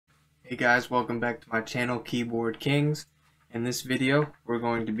Hey guys, welcome back to my channel, Keyboard Kings. In this video, we're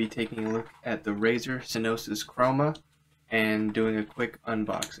going to be taking a look at the Razer Cynosa Chroma and doing a quick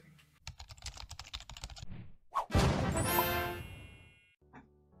unboxing.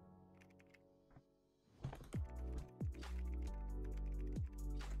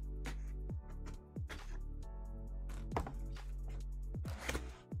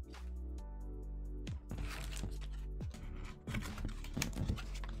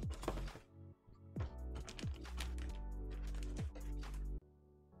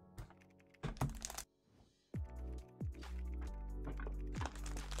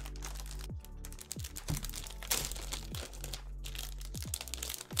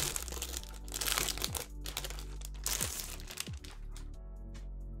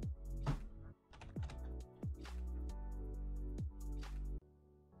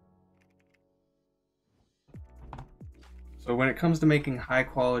 So when it comes to making high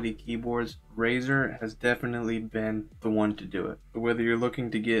quality keyboards, Razer has definitely been the one to do it. Whether you're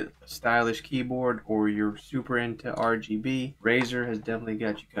looking to get a stylish keyboard or you're super into RGB, Razer has definitely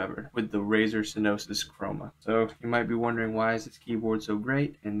got you covered with the Razer Cynosa Chroma. So you might be wondering, why is this keyboard so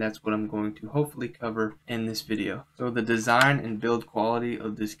great? And that's what I'm going to hopefully cover in this video. So the design and build quality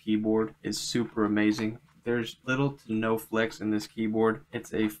of this keyboard is super amazing. There's little to no flex in this keyboard.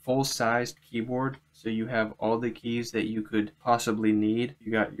 It's a full-sized keyboard, so you have all the keys that you could possibly need.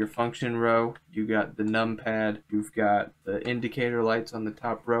 You got your function row, you got the numpad, you've got the indicator lights on the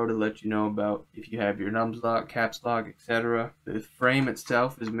top row to let you know about if you have your nums lock, caps lock, etc. The frame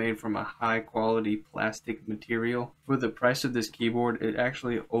itself is made from a high-quality plastic material. For the price of this keyboard, it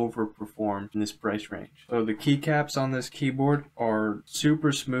actually overperformed in this price range. So the keycaps on this keyboard are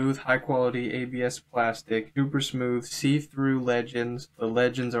super smooth, high-quality ABS plastic, super smooth, see-through legends. The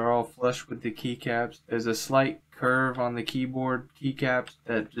legends are all flush with the keycaps. There's a slight curve on the keyboard keycaps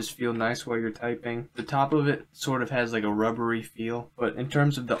that just feel nice while you're typing. The top of it sort of has like a rubbery feel, but in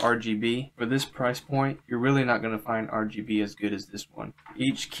terms of the RGB, for this price point, you're really not going to find RGB as good as this one.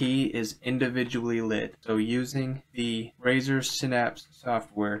 Each key is individually lit, so using the Razer Synapse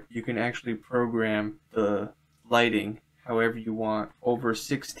software, you can actually program the lighting however you want. Over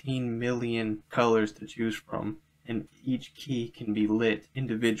 16 million colors to choose from, and each key can be lit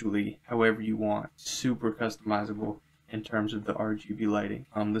individually however you want. Super customizable in terms of the RGB lighting.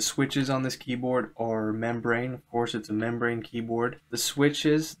 The switches on this keyboard are membrane. Of course, it's a membrane keyboard. The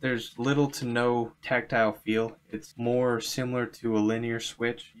switches, there's little to no tactile feel. It's more similar to a linear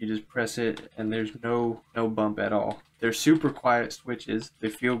switch. You just press it and there's no bump at all. They're super quiet switches. They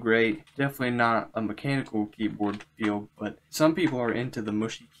feel great. Definitely not a mechanical keyboard feel, but some people are into the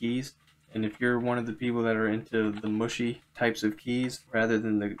mushy keys. And if you're one of the people that are into the mushy types of keys rather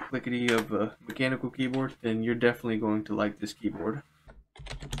than the clickety of a mechanical keyboard, then you're definitely going to like this keyboard.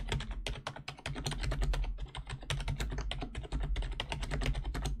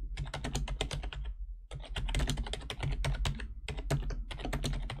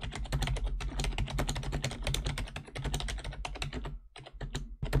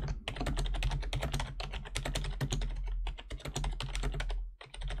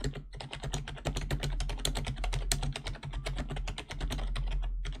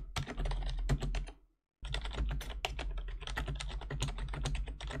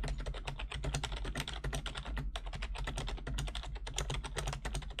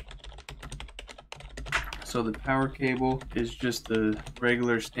 So the power cable is just the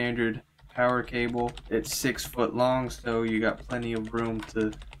regular standard power cable. It's 6 foot long, so you got plenty of room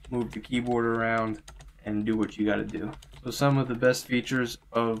to move the keyboard around and do what you got to do. So some of the best features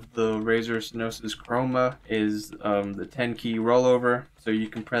of the Razer Cynosa Chroma is the 10 key rollover. So you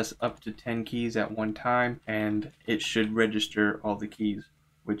can press up to 10 keys at one time and it should register all the keys,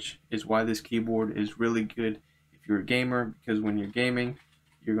 which is why this keyboard is really good if you're a gamer, because when you're gaming,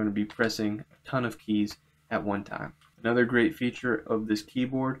 you're going to be pressing a ton of keys at one time. Another great feature of this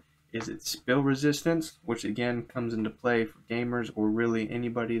keyboard is its spill resistance, which again comes into play for gamers or really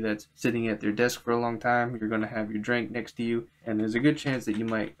anybody that's sitting at their desk for a long time. You're going to have your drink next to you and there's a good chance that you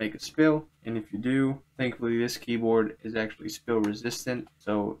might make a spill, and if you do, thankfully this keyboard is actually spill resistant,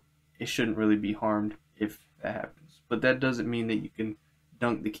 so it shouldn't really be harmed if that happens. But that doesn't mean that you can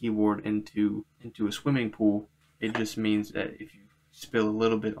dunk the keyboard into a swimming pool. It just means that if you spill a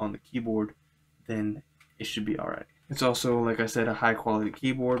little bit on the keyboard, then it should be alright. It's also, like I said, a high quality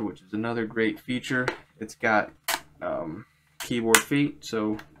keyboard, which is another great feature. It's got keyboard feet,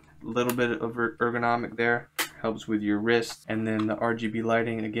 so a little bit of ergonomic there, helps with your wrists. And then the RGB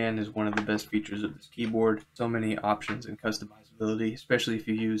lighting, again, is one of the best features of this keyboard. So many options and customizability, especially if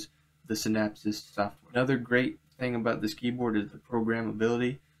you use the Synapse software. Another great thing about this keyboard is the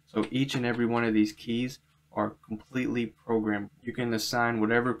programmability. So each and every one of these keys are completely programmable. You can assign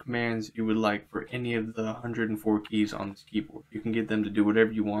whatever commands you would like for any of the 104 keys on this keyboard. You can get them to do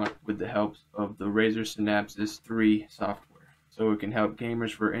whatever you want with the help of the Razer Synapse 3 software. So it can help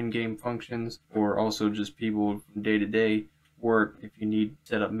gamers for in-game functions, or also just people from day-to-day work. If you need to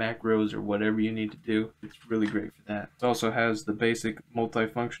set up macros or whatever you need to do, it's really great for that. It also has the basic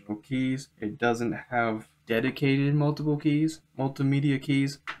multifunctional keys. It doesn't have dedicated multimedia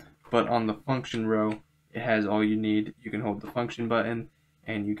keys, but on the function row it has all you need. You can hold the function button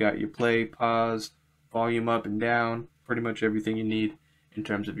and you got your play, pause, volume up and down, pretty much everything you need in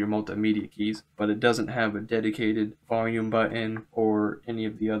terms of your multimedia keys. But it doesn't have a dedicated volume button or any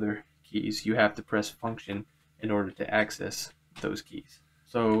of the other keys. You have to press function in order to access those keys.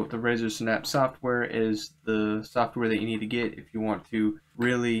 So the Razer Synapse software is the software that you need to get if you want to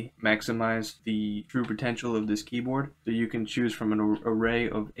really maximize the true potential of this keyboard. So you can choose from an array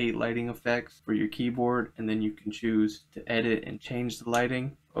of 8 lighting effects for your keyboard, and then you can choose to edit and change the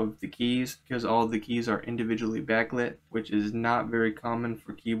lighting of the keys, because all the keys are individually backlit, which is not very common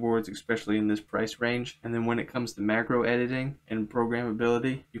for keyboards, especially in this price range. And then when it comes to macro editing and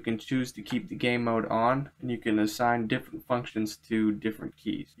programmability, you can choose to keep the game mode on, and you can assign different functions to different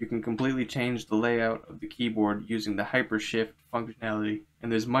keys. You can completely change the layout of the keyboard using the hypershift functionality, and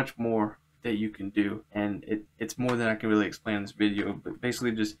there's much more that you can do, and it's more than I can really explain in this video. But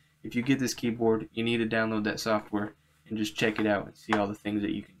basically, just if you get this keyboard, you need to download that software and just check it out and see all the things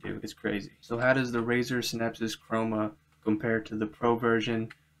that you can do. It's crazy. So how does the Razer Cynosa Chroma compare to the Pro version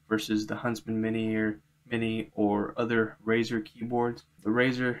versus the Huntsman Mini or other Razer keyboards? The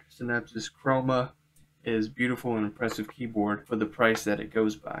Razer Cynosa Chroma is beautiful and impressive keyboard for the price that it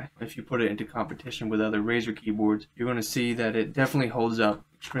goes by. If you put it into competition with other Razer keyboards, you're going to see that it definitely holds up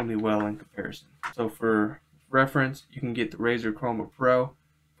extremely well in comparison. So for reference, you can get the Razer Chroma Pro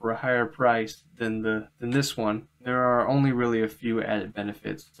for a higher price than this one. There are only really a few added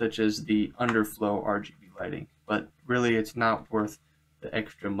benefits, such as the underflow RGB lighting, but really it's not worth the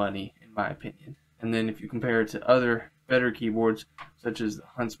extra money in my opinion. And then if you compare it to other better keyboards such as the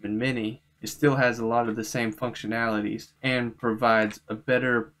Huntsman Mini, it still has a lot of the same functionalities and provides a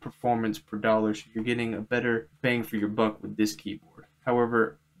better performance per dollar, so you're getting a better bang for your buck with this keyboard.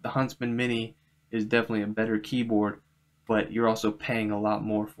 However, the Huntsman Mini is definitely a better keyboard, but you're also paying a lot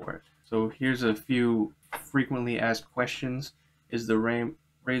more for it. So here's a few frequently asked questions. Is the Razer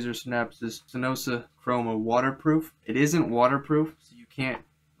Cynosa Chroma waterproof? It isn't waterproof, so you can't,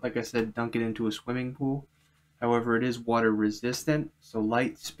 like I said, dunk it into a swimming pool. However, it is water resistant, so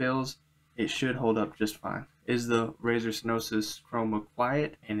light spills, it should hold up just fine. Is the Razer Cynosa Chroma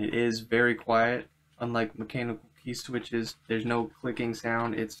quiet? And it is very quiet. Unlike mechanical key switches, there's no clicking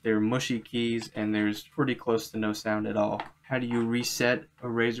sound. They're mushy keys, and there's pretty close to no sound at all. How do you reset a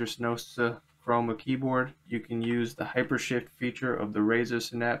Razer Cynosa Chroma keyboard? You can use the hypershift feature of the Razer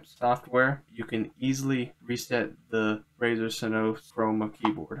Synapse software. You can easily reset the Razer Cynosa Chroma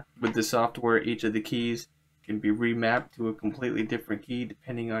keyboard. With the software, each of the keys can be remapped to a completely different key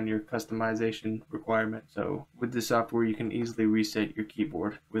depending on your customization requirement. So with the software, you can easily reset your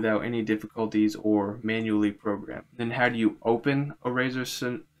keyboard without any difficulties or manually program. Then how do you open a Razer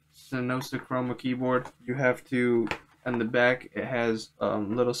Cynosa Chroma keyboard? You have to, on the back, it has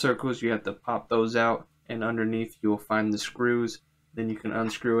little circles. You have to pop those out, and underneath you will find the screws. Then you can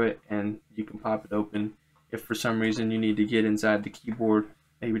unscrew it and you can pop it open. If for some reason you need to get inside the keyboard,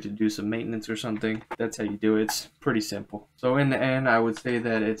 maybe to do some maintenance or something, that's how you do it. It's pretty simple. So in the end, I would say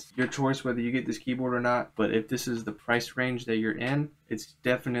that it's your choice whether you get this keyboard or not, but if this is the price range that you're in, it's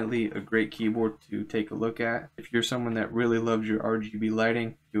definitely a great keyboard to take a look at. If you're someone that really loves your RGB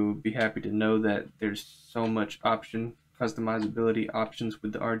lighting, you'll be happy to know that there's so much customizability options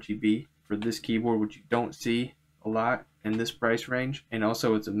with the RGB for this keyboard, which you don't see a lot in this price range. And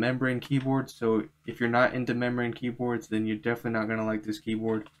also it's a membrane keyboard, so if you're not into membrane keyboards, then you're definitely not going to like this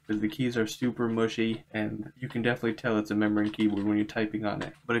keyboard, because the keys are super mushy and you can definitely tell it's a membrane keyboard when you're typing on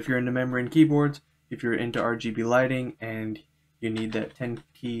it. But if you're into membrane keyboards, if you're into RGB lighting and you need that 10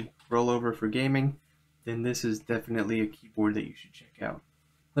 key rollover for gaming, then this is definitely a keyboard that you should check out.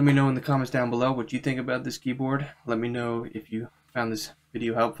 Let me know in the comments down below what you think about this keyboard. Let me know if you found this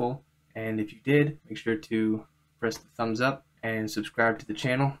video helpful, and if you did, make sure to press the thumbs up and subscribe to the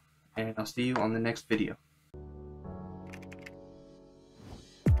channel, and I'll see you on the next video.